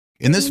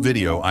In this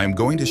video, I am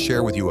going to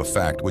share with you a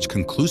fact which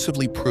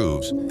conclusively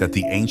proves that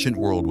the ancient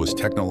world was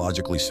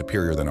technologically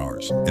superior than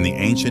ours, and the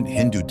ancient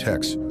Hindu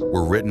texts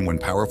were written when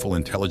powerful,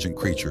 intelligent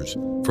creatures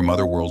from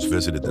other worlds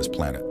visited this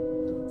planet.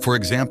 For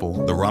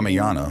example, the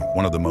Ramayana,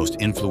 one of the most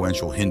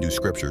influential Hindu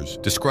scriptures,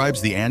 describes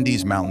the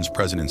Andes Mountains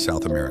present in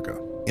South America.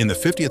 In the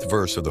 50th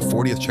verse of the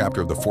 40th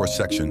chapter of the 4th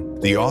section,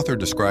 the author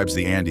describes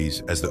the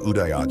Andes as the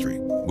Udayadri,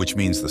 which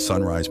means the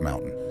sunrise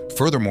mountain.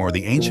 Furthermore,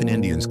 the ancient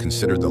Indians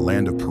considered the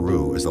land of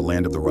Peru as the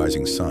land of the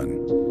rising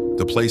sun,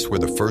 the place where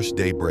the first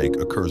daybreak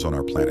occurs on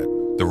our planet.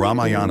 The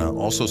Ramayana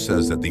also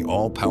says that the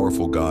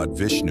all-powerful god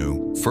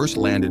Vishnu first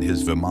landed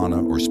his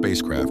Vimana or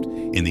spacecraft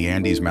in the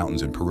Andes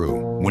Mountains in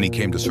Peru when he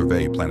came to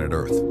survey planet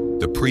Earth.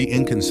 The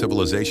pre-Incan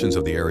civilizations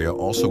of the area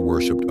also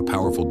worshipped a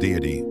powerful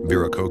deity,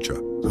 Viracocha,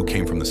 who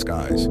came from the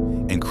skies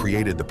and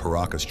created the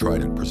Paracas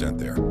trident present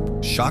there.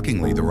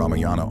 Shockingly, the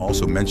Ramayana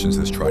also mentions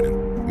this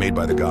trident, made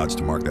by the gods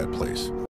to mark that place.